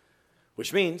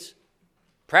 Which means,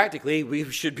 practically, we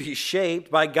should be shaped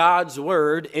by God's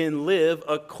word and live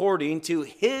according to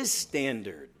his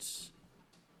standards.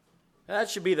 That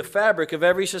should be the fabric of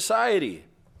every society.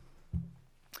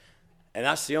 And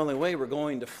that's the only way we're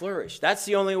going to flourish. That's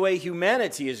the only way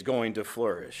humanity is going to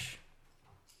flourish.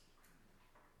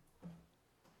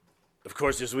 Of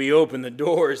course, as we open the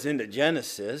doors into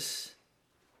Genesis,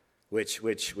 which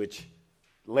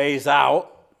lays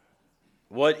out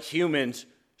what humans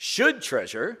should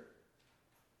treasure,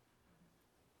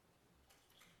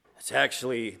 it's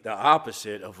actually the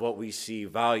opposite of what we see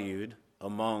valued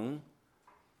among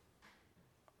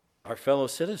our fellow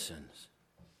citizens.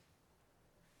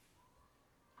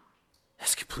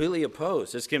 It's completely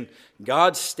opposed.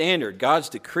 God's standard, God's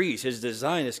decrees, his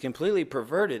design is completely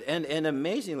perverted. And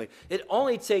amazingly, it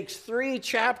only takes 3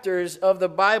 chapters of the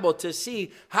Bible to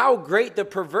see how great the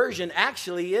perversion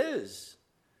actually is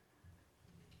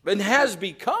and has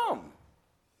become.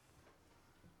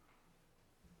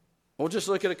 We'll just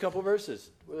look at a couple verses.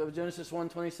 Genesis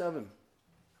 1:27.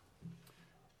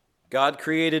 God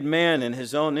created man in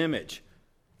his own image,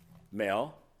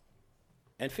 male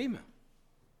and female.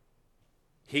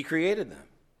 He created them.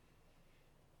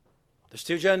 There's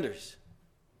 2 genders.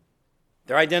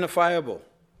 They're identifiable.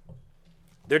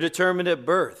 They're determined at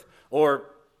birth or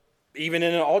even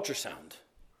in an ultrasound.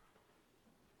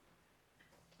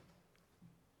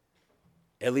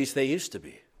 At least they used to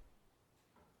be.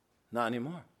 Not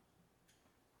anymore.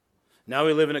 Now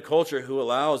we live in a culture who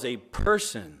allows a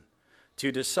person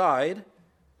to decide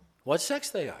what sex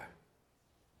they are.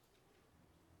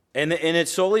 And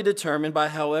it's solely determined by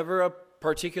however a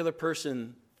particular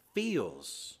person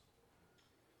feels.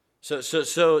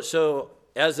 So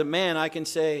as a man, I can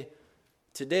say,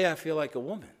 today I feel like a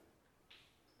woman.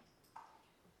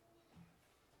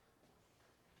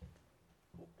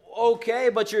 Okay,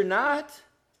 but you're not.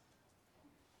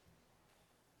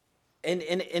 And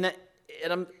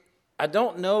I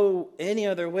don't know any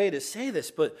other way to say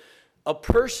this, but a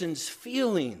person's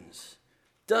feelings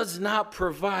does not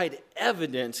provide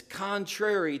evidence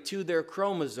contrary to their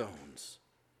chromosomes.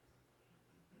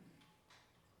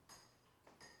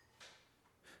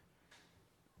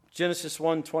 Genesis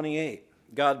 1:28,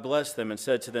 God blessed them and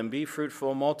said to them, be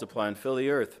fruitful, multiply, and fill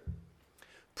the earth.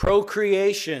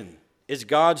 Procreation is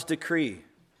God's decree.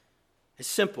 It's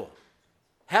simple.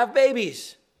 Have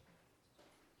babies.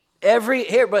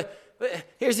 But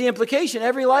here's the implication.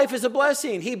 Every life is a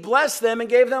blessing. He blessed them and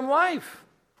gave them life.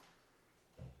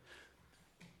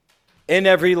 And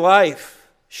every life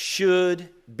should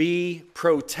be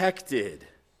protected.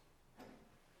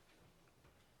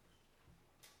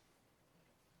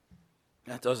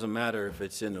 That doesn't matter if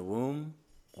it's in the womb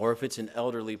or if it's an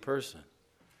elderly person.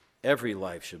 Every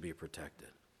life should be protected.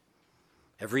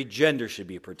 Every gender should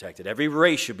be protected. Every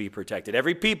race should be protected.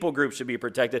 Every people group should be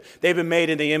protected. They've been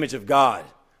made in the image of God.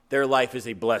 Their life is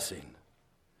a blessing.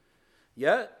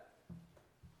 Yet,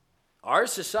 our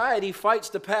society fights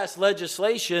to pass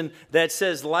legislation that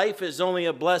says life is only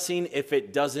a blessing if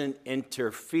it doesn't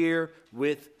interfere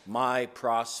with my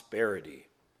prosperity.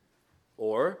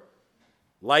 Or,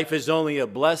 life is only a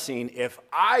blessing if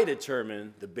I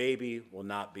determine the baby will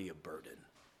not be a burden.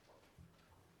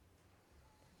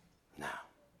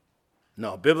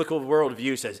 No, biblical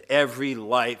worldview says every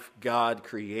life God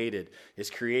created is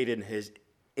created in his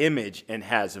image and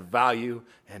has value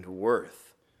and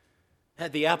worth.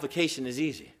 And the application is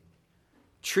easy.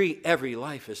 Treat every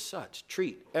life as such.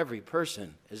 Treat every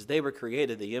person as they were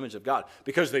created in the image of God,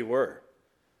 because they were.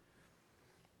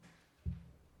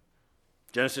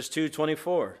 Genesis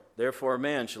 2:24, therefore a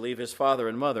man shall leave his father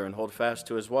and mother and hold fast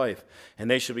to his wife,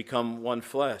 and they shall become one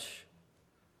flesh.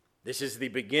 This is the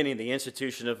beginning, the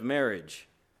institution of marriage.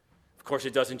 Of course,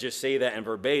 it doesn't just say that in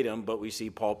verbatim, but we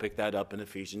see Paul pick that up in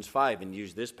Ephesians 5 and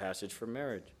use this passage for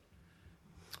marriage.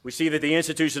 We see that the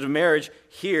institution of marriage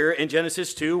here in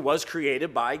Genesis 2 was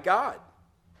created by God.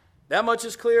 That much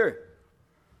is clear.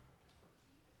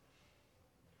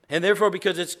 And therefore,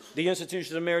 because it's the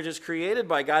institution of marriage is created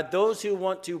by God, those who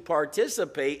want to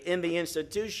participate in the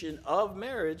institution of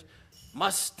marriage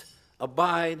must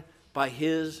abide by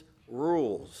his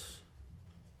rules.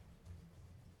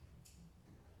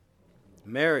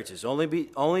 Marriage is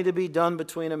only to be done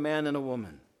between a man and a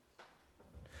woman.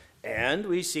 And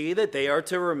we see that they are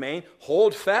to remain,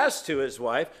 hold fast to his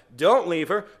wife, don't leave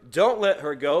her, don't let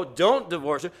her go, don't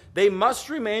divorce her. They must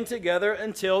remain together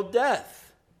until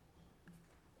death.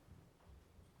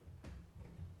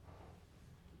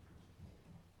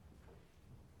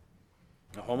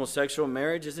 A homosexual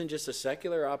marriage isn't just a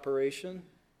secular operation.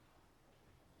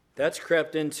 That's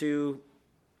crept into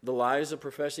the lives of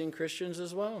professing Christians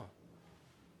as well.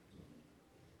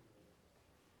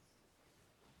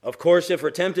 Of course, if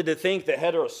we're tempted to think that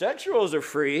heterosexuals are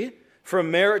free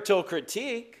from marital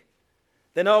critique,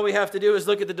 then all we have to do is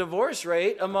look at the divorce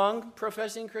rate among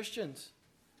professing Christians.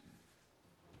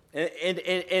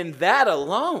 And that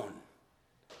alone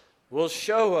will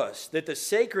show us that the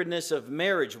sacredness of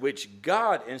marriage, which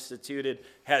God instituted,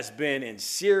 has been in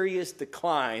serious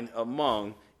decline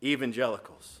among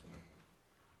evangelicals.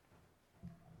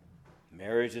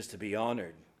 Marriage is to be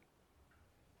honored.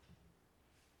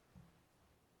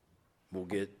 We'll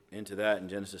get into that in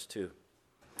Genesis 2.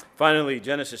 Finally,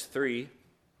 Genesis 3,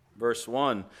 verse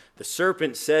 1. The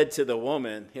serpent said to the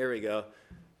woman, here we go.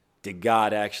 Did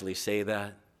God actually say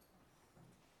that?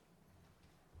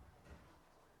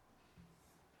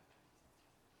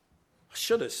 I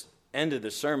should have ended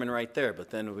the sermon right there,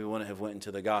 but then we wouldn't have went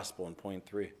into the gospel in point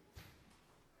 3.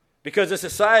 Because a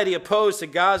society opposed to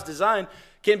God's design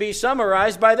can be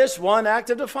summarized by this one act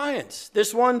of defiance,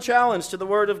 this one challenge to the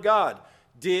Word of God.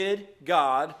 Did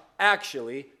God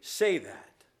actually say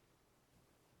that?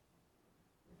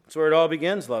 That's where it all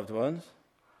begins, loved ones.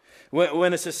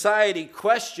 When a society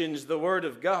questions the Word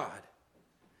of God,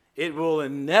 it will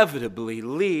inevitably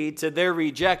lead to their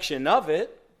rejection of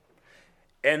it,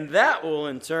 and that will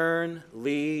in turn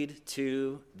lead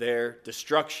to their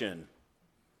destruction.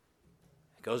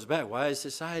 It goes back. Why is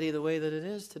society the way that it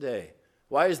is today?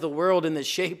 Why is the world in the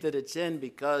shape that it's in?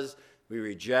 Because we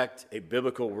reject a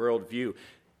biblical worldview.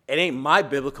 It ain't my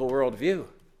biblical worldview.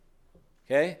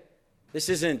 Okay? This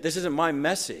isn't my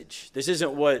message. This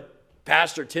isn't what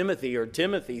Pastor Timothy or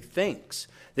Timothy thinks.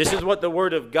 This is what the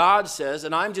Word of God says,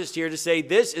 and I'm just here to say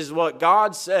this is what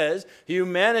God says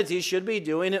humanity should be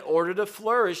doing in order to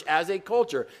flourish as a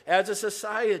culture, as a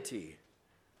society.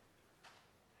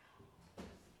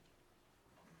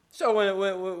 So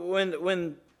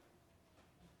when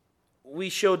we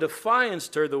show defiance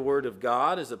to the Word of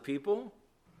God as a people,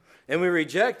 and we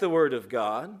reject the Word of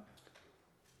God,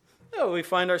 No, we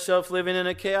find ourselves living in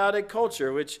a chaotic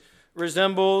culture which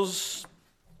resembles,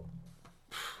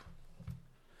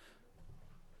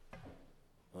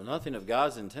 well, nothing of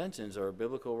God's intentions or a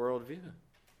biblical worldview.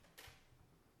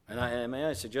 And may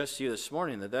I suggest to you this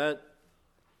morning that,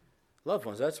 loved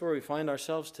ones, that's where we find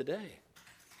ourselves today.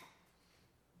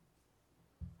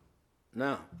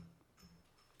 Now,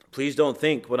 please don't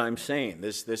think what I'm saying.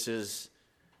 This is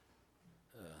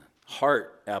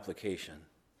heart application.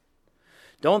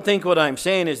 Don't think what I'm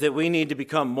saying is that we need to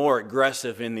become more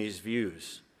aggressive in these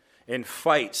views and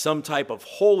fight some type of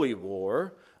holy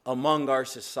war among our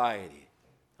society.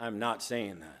 I'm not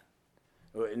saying that.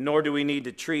 Nor do we need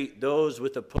to treat those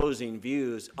with opposing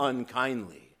views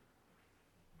unkindly.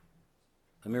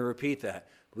 Let me repeat that.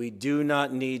 We do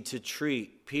not need to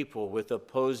treat people with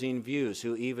opposing views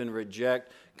who even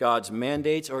reject God's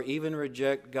mandates or even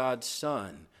reject God's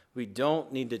Son. We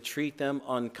don't need to treat them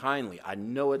unkindly. I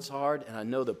know it's hard, and I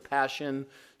know the passion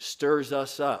stirs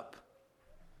us up.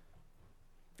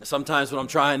 Sometimes when I'm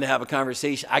trying to have a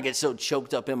conversation, I get so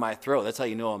choked up in my throat. That's how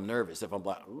you know I'm nervous. If I'm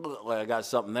like I got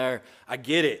something there, I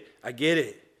get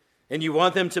it. And you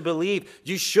want them to believe.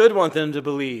 You should want them to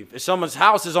believe. If someone's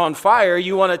house is on fire,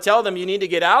 you want to tell them you need to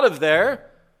get out of there.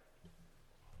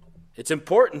 It's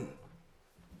important.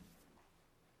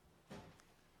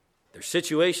 Their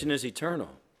situation is eternal.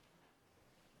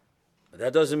 But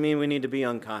that doesn't mean we need to be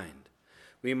unkind.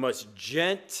 We must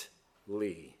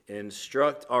gently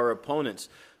instruct our opponents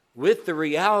with the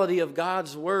reality of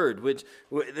God's word, which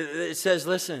it says,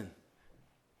 listen,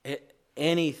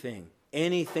 anything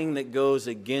that goes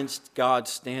against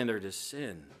God's standard is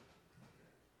sin.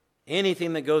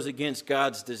 Anything that goes against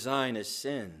God's design is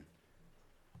sin.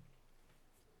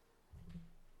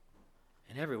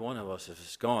 And every one of us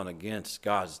has gone against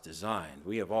God's design.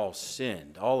 We have all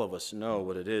sinned. All of us know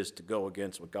what it is to go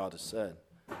against what God has said.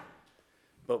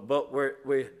 But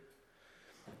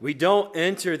we don't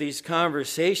enter these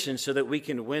conversations so that we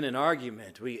can win an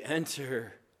argument. We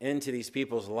enter into these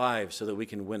people's lives so that we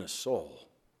can win a soul.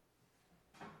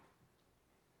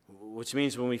 Which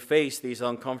means when we face these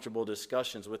uncomfortable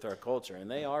discussions with our culture,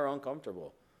 and they are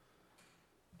uncomfortable.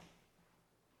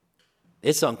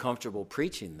 It's uncomfortable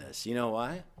preaching this. You know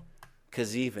why?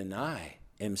 Because even I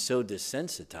am so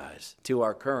desensitized to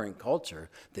our current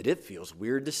culture that it feels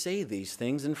weird to say these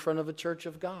things in front of a church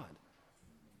of God.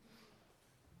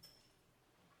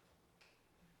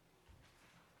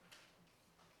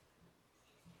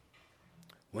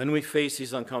 When we face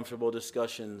these uncomfortable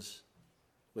discussions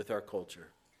with our culture,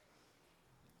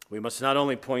 we must not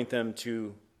only point them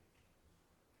to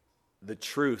the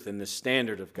truth and the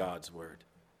standard of God's word,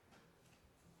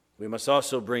 we must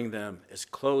also bring them as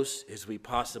close as we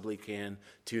possibly can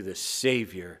to the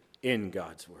Savior in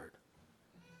God's word.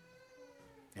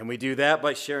 And we do that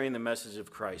by sharing the message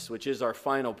of Christ, which is our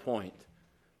final point.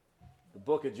 The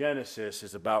book of Genesis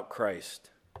is about Christ.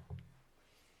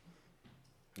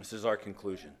 This is our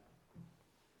conclusion.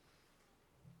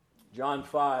 John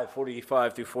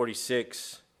 5:45 through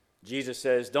 46, Jesus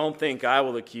says, "Don't think I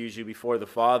will accuse you before the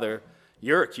Father.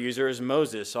 Your accuser is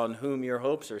Moses, on whom your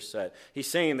hopes are set." He's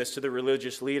saying this to the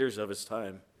religious leaders of his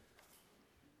time.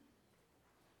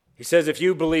 He says, if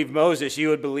you believe Moses, you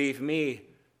would believe me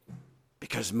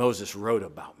because Moses wrote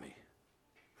about me.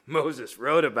 Moses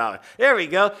wrote about it. There we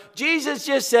go. Jesus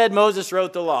just said Moses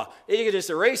wrote the law. You could just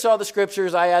erase all the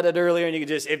scriptures I added earlier, and you could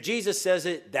just, if Jesus says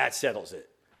it, that settles it.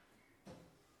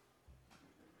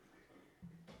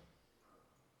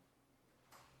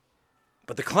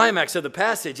 But the climax of the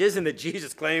passage isn't that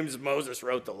Jesus claims Moses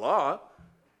wrote the law.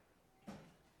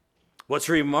 What's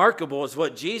remarkable is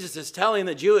what Jesus is telling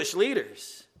the Jewish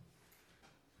leaders.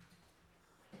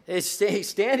 He's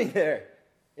standing there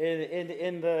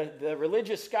in the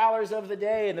religious scholars of the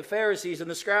day, and the Pharisees and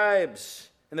the scribes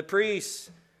and the priests.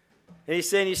 And he's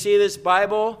saying, you see this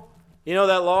Bible? You know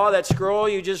that law, that scroll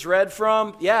you just read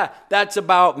from? Yeah, that's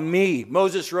about me.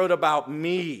 Moses wrote about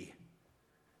me.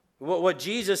 What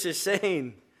Jesus is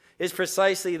saying is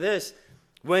precisely this.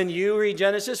 When you read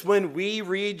Genesis, when we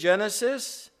read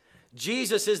Genesis,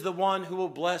 Jesus is the one who will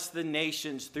bless the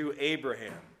nations through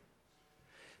Abraham.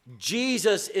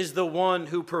 Jesus is the one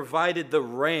who provided the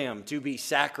ram to be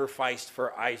sacrificed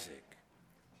for Isaac.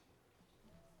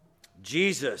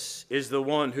 Jesus is the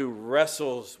one who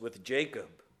wrestles with Jacob.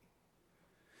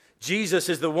 Jesus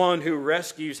is the one who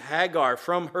rescues Hagar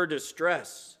from her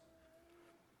distress.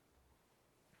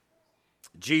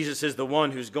 Jesus is the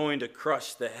one who's going to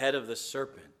crush the head of the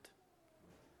serpent.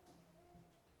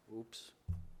 Oops.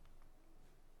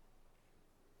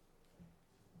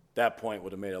 That point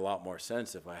would have made a lot more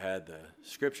sense if I had the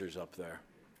scriptures up there.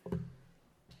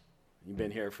 You've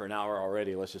been here for an hour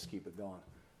already. Let's just keep it going.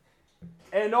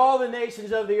 And all the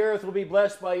nations of the earth will be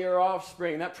blessed by your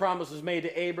offspring. That promise was made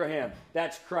to Abraham.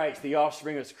 That's Christ. The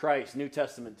offspring is Christ. New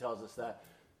Testament tells us that.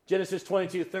 Genesis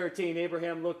 22:13,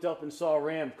 Abraham looked up and saw a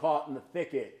ram caught in the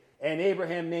thicket. And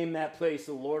Abraham named that place,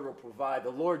 the Lord will provide. The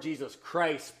Lord Jesus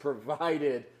Christ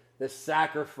provided the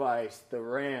sacrifice, the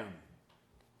ram.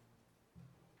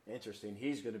 Interesting.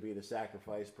 He's going to be the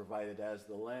sacrifice provided as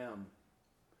the lamb.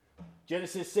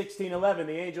 Genesis 16:11,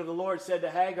 the angel of the Lord said to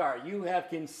Hagar, you have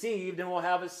conceived and will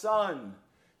have a son.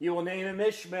 You will name him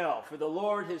Ishmael, for the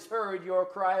Lord has heard your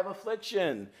cry of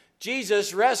affliction.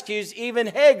 Jesus rescues even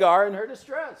Hagar in her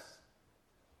distress.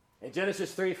 In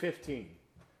Genesis 3:15,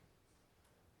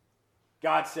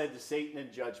 God said to Satan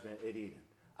in judgment at Eden,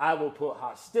 I will put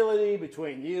hostility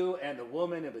between you and the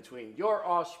woman and between your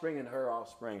offspring and her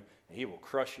offspring, and he will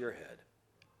crush your head.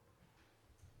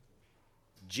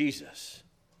 Jesus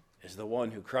is the one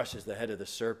who crushes the head of the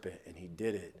serpent, and he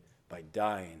did it by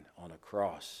dying on a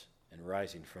cross and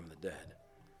rising from the dead.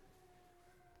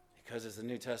 Because as the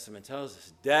New Testament tells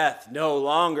us, death no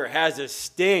longer has a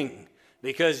sting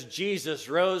because Jesus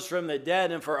rose from the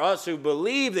dead. And for us who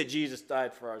believe that Jesus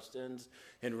died for our sins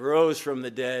and rose from the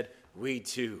dead, we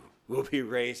too will be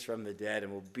raised from the dead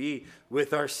and will be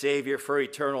with our Savior for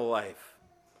eternal life.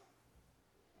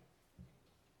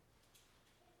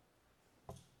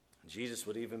 Jesus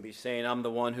would even be saying, I'm the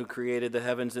one who created the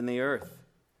heavens and the earth.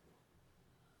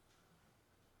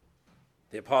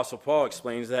 The Apostle Paul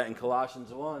explains that in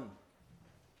Colossians 1.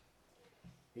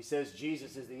 He says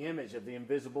Jesus is the image of the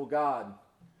invisible God,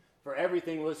 for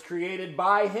everything was created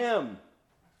by him.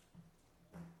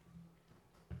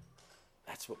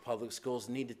 That's what public schools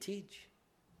need to teach.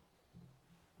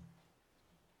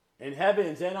 In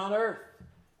heavens and on earth,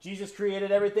 Jesus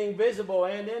created everything visible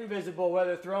and invisible,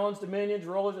 whether thrones, dominions,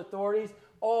 rulers, authorities.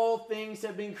 All things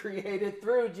have been created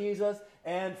through Jesus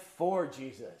and for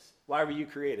Jesus. Why were you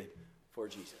created? For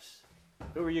Jesus.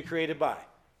 Who were you created by?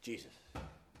 Jesus.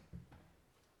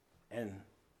 And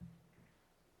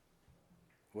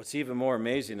what's even more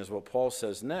amazing is what Paul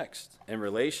says next in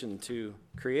relation to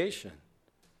creation.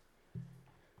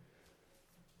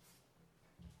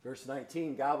 Verse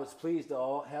 19, God was pleased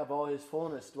to have all his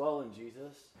fullness dwell in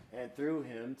Jesus, and through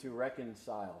him to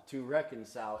reconcile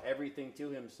everything to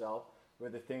himself,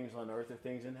 whether things on earth or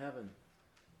things in heaven.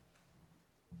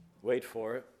 Wait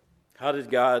for it. How did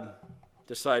God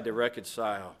decide to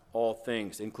reconcile all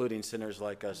things, including sinners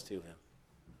like us, to him?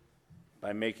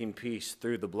 By making peace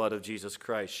through the blood of Jesus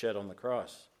Christ shed on the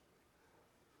cross.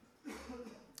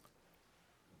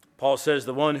 Paul says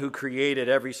the one who created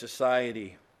every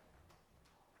society,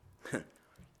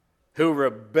 who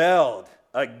rebelled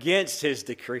against his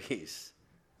decrees,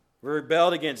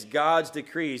 rebelled against God's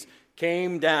decrees,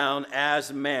 came down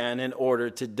as man in order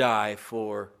to die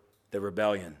for the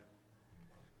rebellion.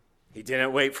 He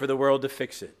didn't wait for the world to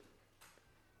fix it.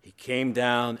 He came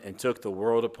down and took the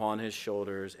world upon his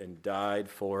shoulders and died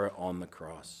for it on the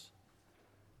cross.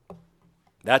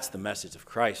 That's the message of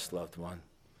Christ, loved one.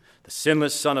 The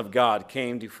sinless Son of God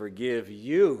came to forgive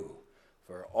you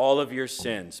for all of your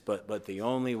sins, but the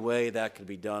only way that could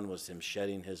be done was him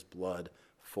shedding his blood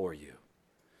for you.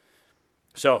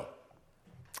 So,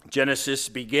 Genesis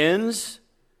begins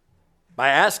by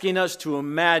asking us to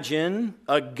imagine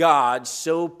a God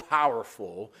so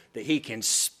powerful that he can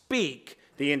speak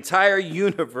the entire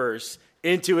universe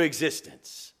into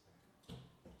existence.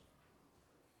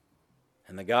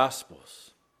 And the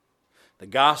Gospels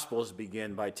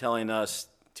begin by telling us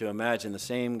to imagine the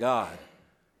same God,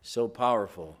 so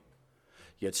powerful,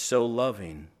 yet so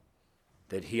loving,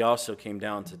 that he also came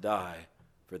down to die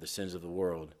for the sins of the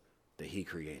world that he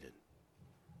created.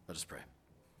 Let us pray.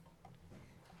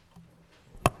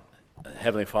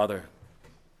 Heavenly Father,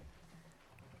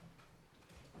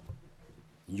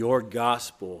 your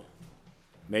gospel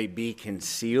may be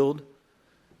concealed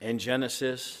in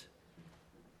Genesis,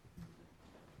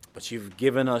 but you've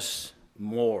given us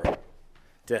more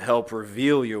to help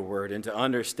reveal your word and to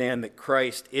understand that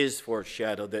Christ is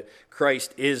foreshadowed, that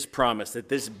Christ is promised, that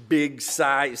this big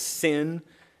size sin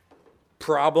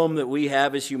problem that we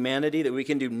have as humanity that we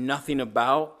can do nothing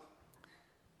about,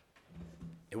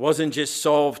 it wasn't just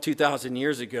solved 2,000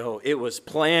 years ago. It was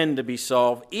planned to be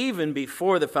solved even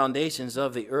before the foundations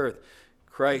of the earth.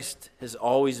 Christ has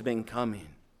always been coming.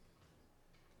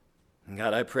 And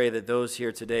God, I pray that those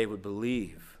here today would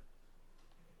believe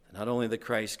that not only that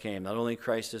Christ came, not only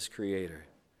Christ is creator,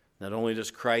 not only does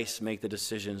Christ make the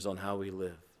decisions on how we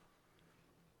live,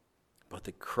 but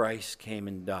that Christ came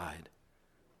and died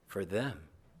for them,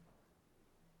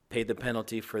 paid the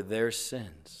penalty for their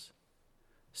sins,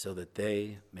 so that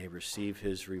they may receive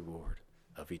his reward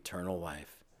of eternal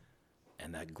life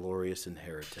and that glorious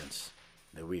inheritance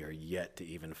that we are yet to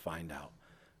even find out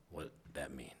what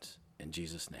that means. In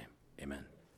Jesus' name, amen.